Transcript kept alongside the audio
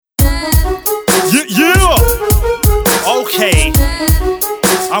Yeah. Okay.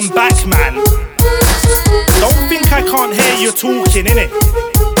 I'm back, man. Don't think I can't hear you talking, innit?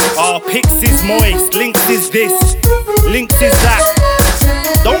 Pix is moist, Links is this, Links is that.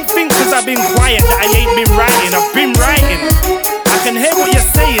 Don't think cause I've been quiet that I ain't been writing. I've been writing. I can hear what you're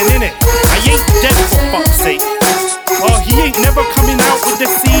saying, innit? I ain't dead for fuck's sake. He ain't never coming out with the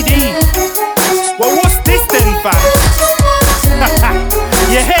CD. Well, what's this then, fam?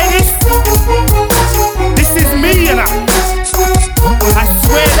 You hear this? This is me, you know. I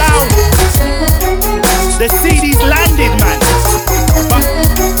swear down. The CD's landed, man. But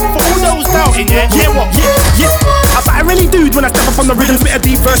for all those doubting, yeah, what? Yeah. I really do when I step up on the rhythm, spit a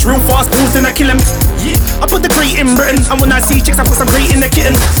deep verse, real fast, pause, then I kill him. Yeah. I put the crate in Britain, and when I see chicks, I put some crate in their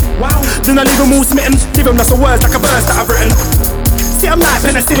kitten. Wow. Then I leave them all smitten, give them lots of words like a verse that I've written. See, I'm like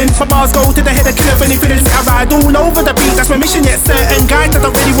penicillin, my bars go to the head of killer when he feelin'. I ride all over the beat, that's my mission. Yet certain guys that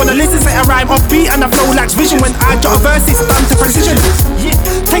don't really wanna listen, say I rhyme off beat and I flow like vision. When I drop a verse, it's done to precision. Yeah.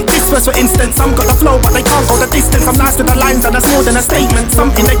 Take this verse for instance, some got the flow but they can't go the distance. I'm nice with the lines and that's more than a statement.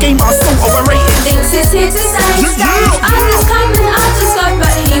 Some in the game are so overrated. Links is here to say, I just come and I just go,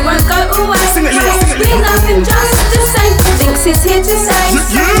 but he won't go away. Sing it, Leo. We love him just the same. Links is here to say,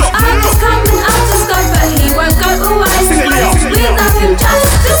 I just come and I just go, but he won't go away. Sing it, Leo. We love him just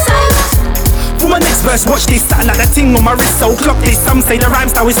the same. For my next verse, watch this, something like that ting on my wrist, so clock this. Some say the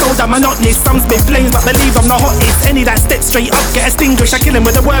rhyme style is so damn monotonous. Some spit flames, but believe I'm the hottest. Any that step straight up, get extinguished. I kill him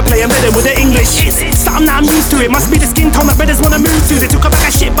with the wordplay, I'm better with the English. It's something that I'm used to, it must be the skin tone my brothers wanna move to. They took a bag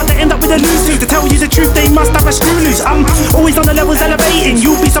of shit, but they end up with a lose to. To tell you the truth, they must have a screw loose. I'm always on the levels elevating.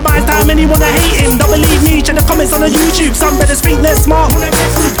 You'll be surprised how many wanna hate him. Don't believe me, check the comments on the YouTube. Some brothers think they're smart.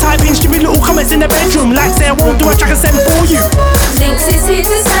 Type in stupid little comments in the bedroom, like say I won't do a track and send for you. Links is here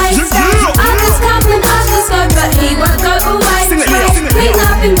to say, I just come and I just go, but he won't go away. Sing it, Leo. We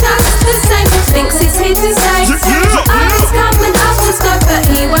love him just the same. Links is here to say, I just come and I just go, but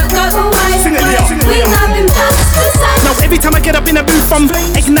he won't go away. Sing it, Leo. We love him just the same. Now every time I get up in a booth, I'm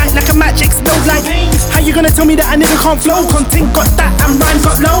ignite like a match, explode like. How you gonna tell me that a nigga can't flow? Content got that and rhyme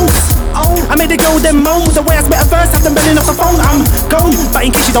got loads. I made the girl them moan with the way I spit a verse, have them belling off the phone. I'm gone, but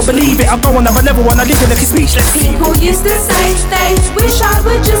in case you don't believe it, I'll go on another level when I live in looking speechless. People used to say they wish I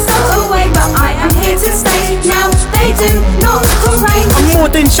would just go away, but I am here to stay. Now they do not hooray. I'm more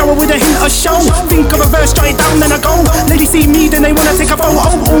than shower with a hint of show. Think of a verse, jot it down, then I go. Ladies see me, then they wanna take a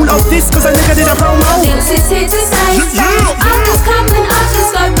photo. All of this, cause a nigga did a promo. Links is here to say, I just come and I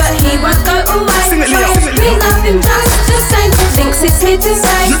just go, but he won't go away. Sing it, Leo. We love him just the same. Links is here to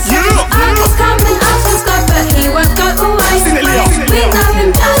say, I just come and I just go, but he won't go away. Sing it, Leo. We love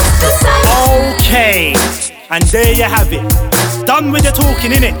him just the same. Okay, and there you have it. Done with the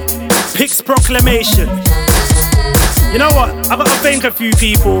talking, innit? Pix proclamation. You know what? I've got to thank a few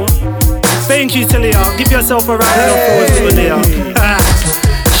people. Thank you, Talia. Give yourself a round of applause for Talia.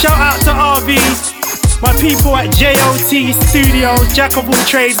 Shout out to RV, my people at JOT Studios, Jack of all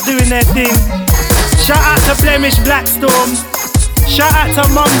trades doing their thing. Shout out to Blemish Blackstorm. Shout out to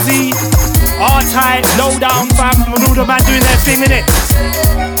Mumsy, R-Type, Lowdown fam, and all the man doing their thing, innit?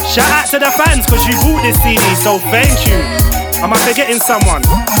 Shout out to the fans, cause you bought this CD, so thank you. Am I forgetting someone?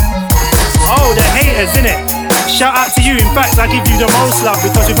 Oh, the haters, innit? Shout out to you, in fact I give you the most love,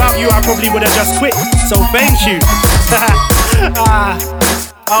 because without you I probably would have just quit, so thank you.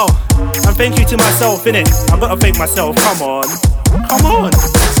 Oh, and thank you to myself, innit? I've got to thank myself, come on. Come on.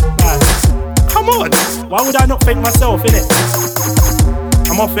 Come on. Why would I not thank myself, innit?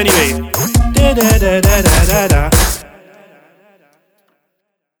 I'm off anyway. Da da da da da da da.